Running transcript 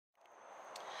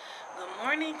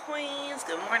morning, queens.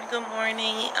 Good morning, good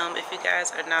morning. If you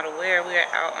guys are not aware, we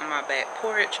are out on my back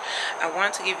porch. I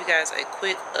want to give you guys a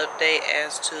quick update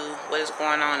as to what is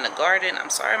going on in the garden. I'm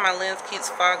sorry my lens keeps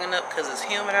fogging up because it's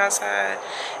humid outside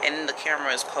and the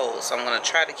camera is cold, so I'm going to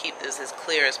try to keep this as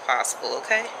clear as possible,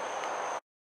 okay?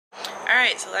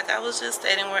 Alright, so like I was just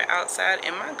stating, we're outside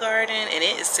in my garden and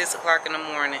it is 6 o'clock in the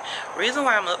morning. Reason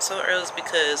why I'm up so early is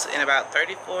because in about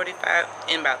 30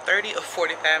 or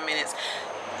 45 minutes,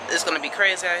 it's going to be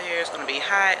crazy out here. It's going to be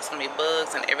hot. It's going to be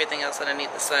bugs and everything else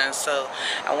underneath the sun. So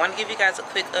I want to give you guys a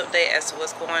quick update as to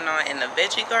what's going on in the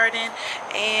veggie garden.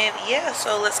 And yeah,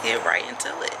 so let's get right into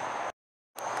it.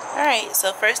 Alright,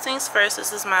 so first things first,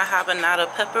 this is my habanero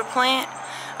pepper plant.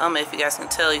 If you guys can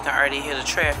tell, you can already hear the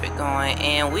traffic going.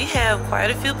 And we have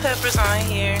quite a few peppers on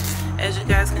here. As you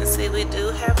guys can see, we do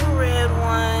have a red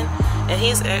one. And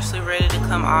he's actually ready to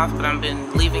come off, but I've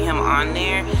been leaving him on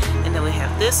there. And then we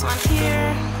have this one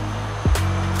here.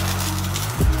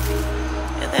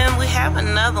 And then we have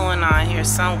another one on here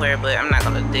somewhere, but I'm not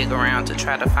going to dig around to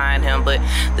try to find him. But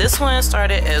this one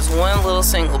started as one little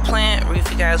single plant. If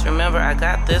you guys remember, I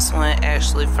got this one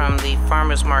actually from the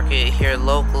farmer's market here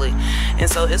locally. And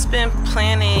so it's been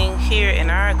planting here in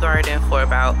our garden for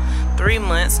about 3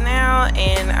 months now,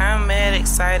 and I'm mad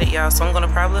excited, y'all. So I'm gonna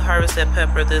probably harvest that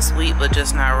pepper this week, but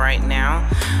just not right now.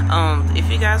 If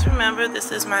you guys remember,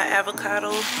 this is my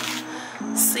avocado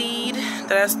seed.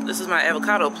 This is my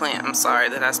avocado plant, I'm sorry,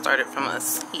 that I started from a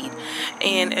seed.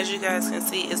 And as you guys can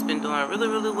see, it's been doing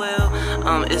really well.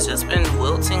 It's just been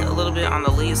wilting a little bit on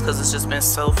the leaves because it's just been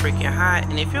so freaking hot.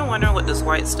 And if you're wondering what this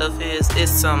white stuff is,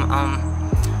 it's some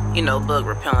you know, bug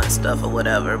repellent stuff or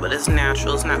whatever, but it's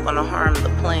natural. It's not going to harm the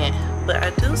plant. But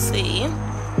I do see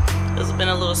there's been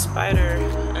a little spider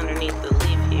underneath the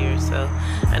leaf here, so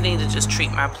I need to just treat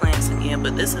my plants again.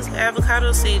 But this is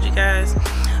avocado seed, you guys,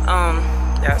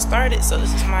 that I started. So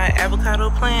this is my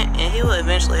avocado plant, and he will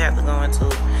eventually have to go into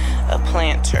a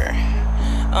planter.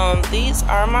 These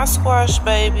are my squash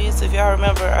babies. If y'all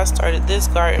remember, I started this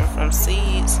garden from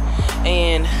seeds,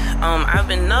 and I've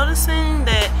been noticing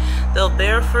that they'll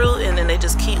bear fruit and then they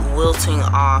just keep wilting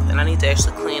off, and I need to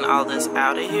actually clean all this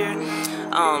out of here.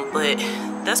 But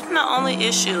that's been the only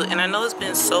issue, and I know it's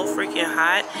been so freaking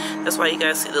hot. That's why you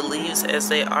guys see the leaves as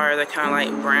they are. They're kind of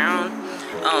like brown.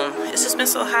 It's just been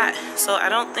so hot, so I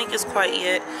don't think it's quite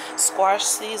yet squash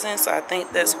season. So I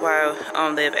think that's why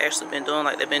they've actually been doing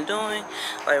like they've been doing,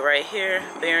 like right here,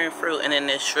 bearing fruit, and then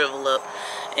they shrivel up,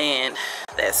 and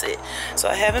that's it. So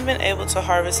I haven't been able to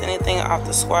harvest anything off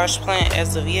the squash plant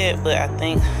as of yet, but I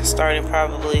think starting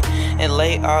probably in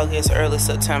late August, early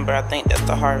September, I think that's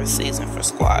the harvest season for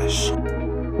squash.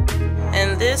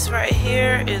 And this right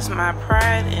here is my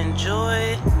pride and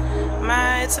joy,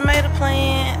 my tomato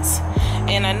plants.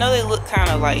 And I know they look kind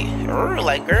of like girl,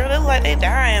 they look like they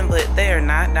dying, but they are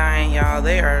not dying, y'all.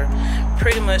 They are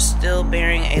pretty much still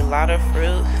bearing a lot of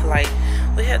fruit. Like,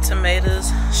 we had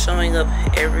tomatoes showing up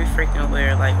every freaking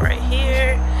where, like right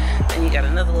here. Then you got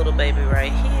another little baby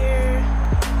right here.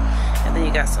 And then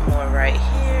you got some more right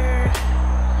here.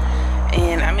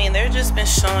 And I mean, they've just been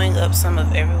showing up some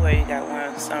of everywhere. You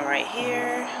got some right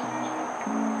here.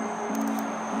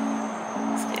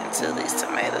 To these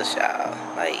tomatoes, y'all.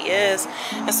 Like, yes.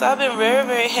 And so I've been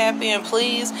very happy and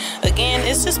pleased. Again,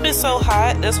 it's just been so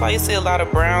hot. That's why you see a lot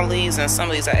of brown leaves, and some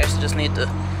of these I actually just need to,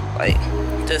 like,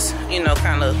 just, you know,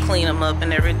 kind of clean them up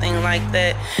and everything like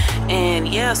that. And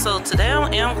yeah, so today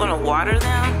I am going to water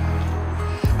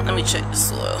them. Let me check the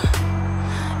soil.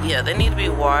 Yeah, they need to be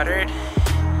watered.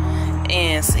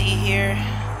 And see here,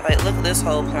 like, look at this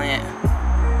whole plant.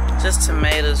 Just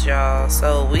tomatoes, y'all.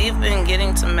 So we've been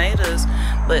getting tomatoes,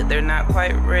 but they're not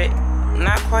quite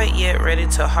yet ready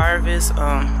to harvest.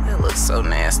 It looks so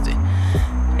nasty.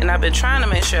 And I've been trying to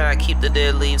make sure I keep the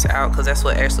dead leaves out, because that's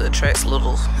what actually attracts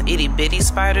little itty bitty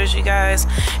spiders, you guys.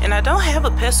 And I don't have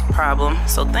a pest problem,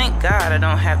 so thank God I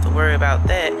don't have to worry about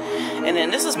that. And then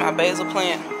this is my basil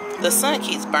plant. The sun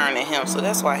keeps burning him, so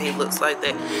that's why he looks like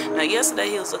that. Now yesterday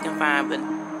he was looking fine, but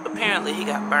apparently he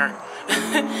got burnt.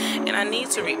 And I need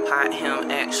to repot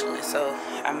him actually, so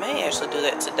I may actually do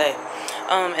that today.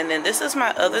 And then this is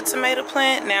my other tomato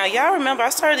plant. Now y'all remember I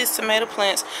started these tomato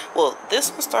plants, well,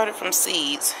 this one started from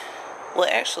seeds. Well,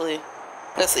 actually,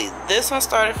 let's see, this one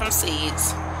started from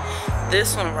seeds.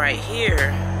 This one right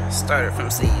here started from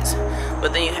seeds.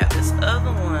 But then you have this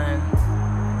other one,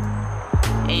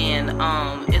 and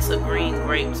it's a green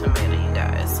grape tomato, you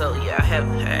guys. So yeah, I have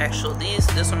actual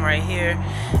this one right here,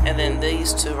 and then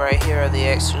these two right here are the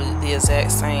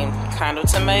exact same kind of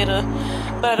tomato,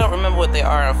 but I don't remember what they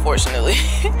are, unfortunately.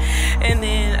 And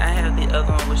then I have the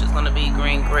other one, which is going to be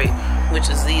green grape, which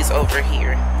is these over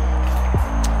here.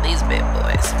 these big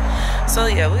boys. So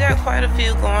yeah, we got quite a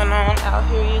few going on out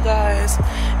here, you guys,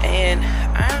 and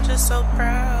I'm just so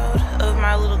proud of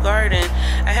my little garden.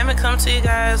 I haven't come to you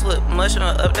guys with much of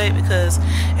an update because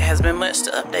it has been much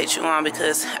to update you on,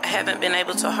 because I haven't been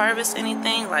able to harvest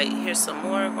anything. Like, here's some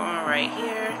more going right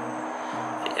here,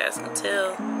 if you guys can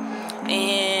tell.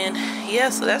 And yeah,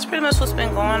 so that's pretty much what's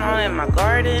been going on in my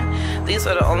garden. These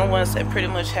are the only ones that pretty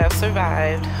much have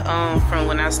survived from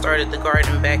when I started the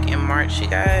garden back in March, you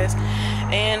guys.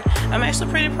 And I'm actually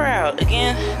pretty proud.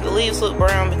 Again, the leaves look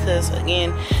brown because,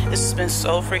 again, it's just been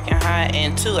so freaking hot.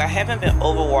 And two, I haven't been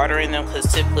overwatering them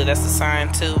because typically that's a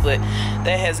sign too, but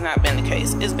that has not been the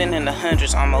case. It's been in the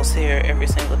hundreds almost here every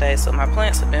single day. So my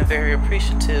plants have been very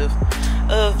appreciative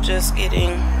of just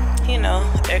getting, you know,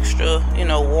 extra, you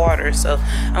know, water. So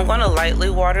I'm going to lightly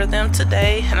water them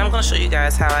today, and I'm going to show you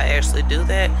guys how I actually do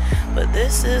that. But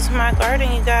this is my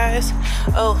garden, you guys.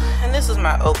 Oh, and this is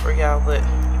my okra, y'all, but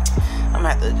I'm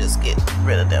gonna have to just get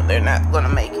rid of them. They're not gonna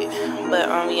make it. But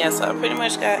yeah, so I pretty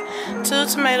much got 2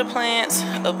 tomato plants,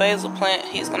 a basil plant,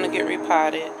 he's gonna get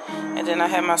repotted, and then I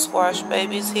have my squash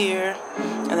babies here,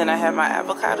 and then I have my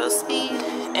avocado seed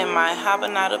and my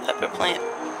habanero pepper plant.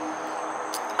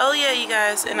 Oh yeah, you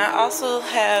guys, and I also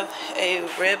have a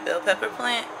red bell pepper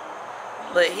plant,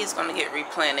 but he's gonna get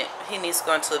replanted. He needs to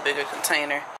go into a bigger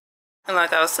container. And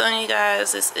like I was telling you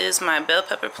guys, this is my bell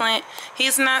pepper plant.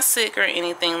 He's not sick or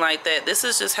anything like that. This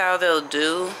is just how they'll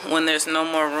do when there's no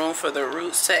more room for the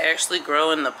roots to actually grow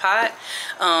in the pot.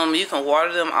 You can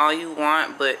water them all you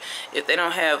want, but if they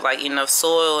don't have like enough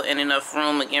soil and enough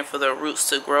room again for the roots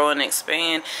to grow and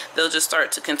expand, they'll just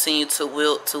start to continue to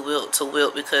wilt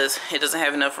because it doesn't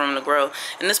have enough room to grow.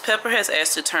 And this pepper has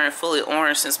actually turned fully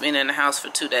orange since being in the house for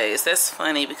 2 days. That's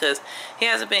funny because he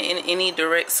hasn't been in any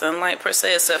direct sunlight per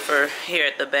se, except for here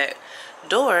at the back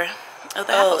door of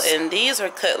the house. And these are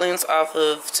cutlings off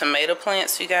of tomato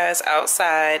plants, you guys,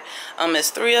 outside. There's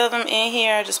 3 of them in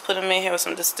here. I just put them in here with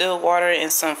some distilled water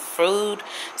and some food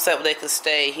so that they could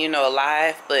stay, you know,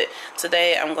 alive. But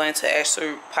today I'm going to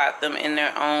actually pot them in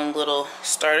their own little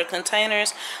starter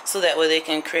containers so that way they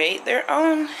can create their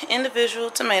own individual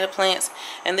tomato plants.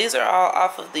 And these are all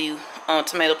off of the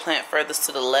tomato plant furthest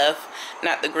to the left,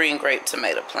 not the green grape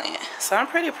tomato plant. So I'm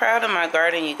pretty proud of my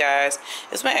garden, you guys.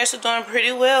 It's been actually doing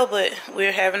pretty well, but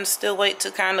we're having to still wait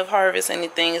to kind of harvest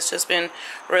anything. It's just been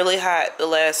really hot the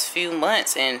last few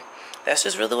months, and that's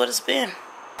just really what it's been.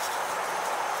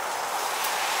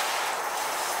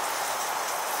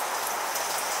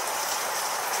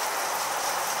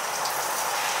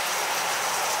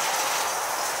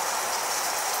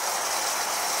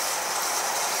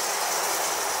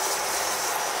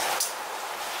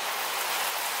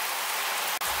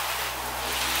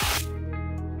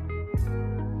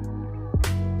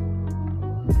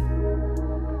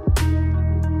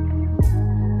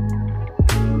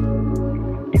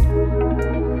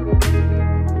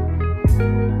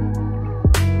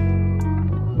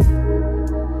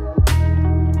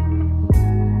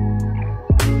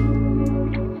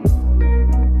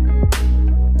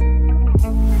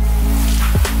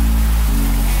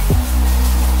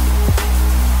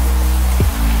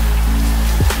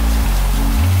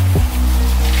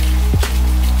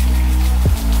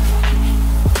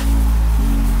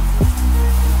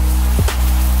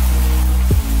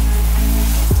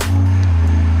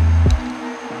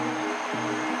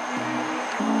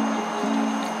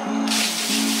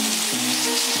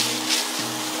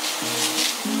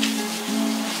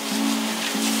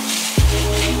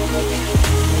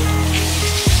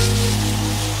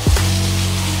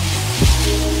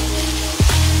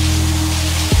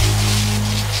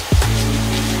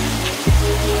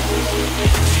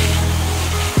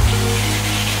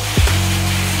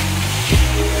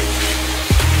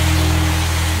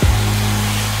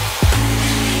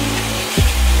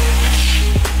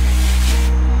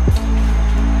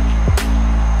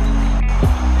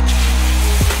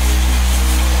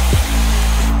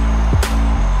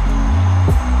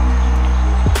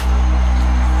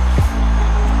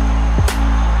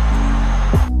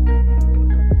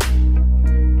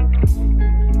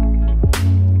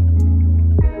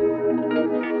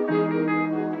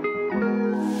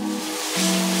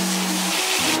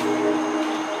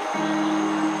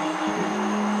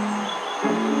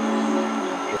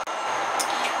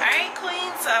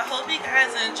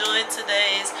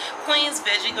 Queen's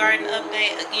veggie garden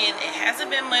update. Again, it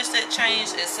hasn't been much that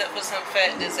changed except for some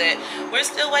factors that we're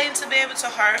still waiting to be able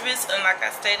to harvest. And like I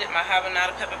stated, my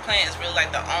habanero pepper plant is really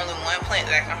like the only one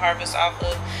plant that I can harvest off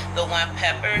of, the one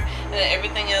pepper, and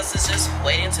everything else is just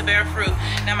waiting to bear fruit.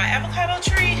 Now my avocado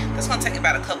tree, that's gonna take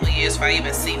about a couple of years before I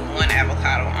even see one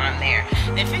avocado on there.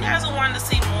 And if you guys are wanting to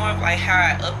see more of like how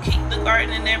I upkeep the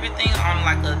garden and everything on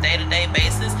like a day-to-day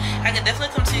basis, I can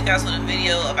definitely come to you guys with a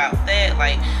video about that,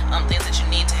 like things that you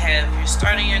need to have if you're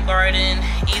starting your garden,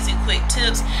 easy quick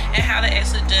tips, and how to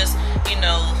actually just, you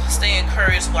know, stay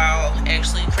encouraged while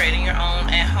actually creating your own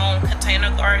at-home container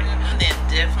garden. Then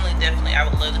definitely I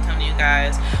would love to come to you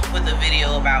guys with a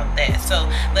video about that. So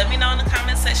let me know in the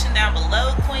comment section down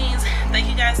below, queens. Thank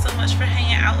you guys so much for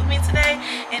hanging out with me today,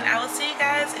 and I will see you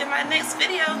guys in my next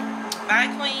video.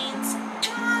 Bye, queens.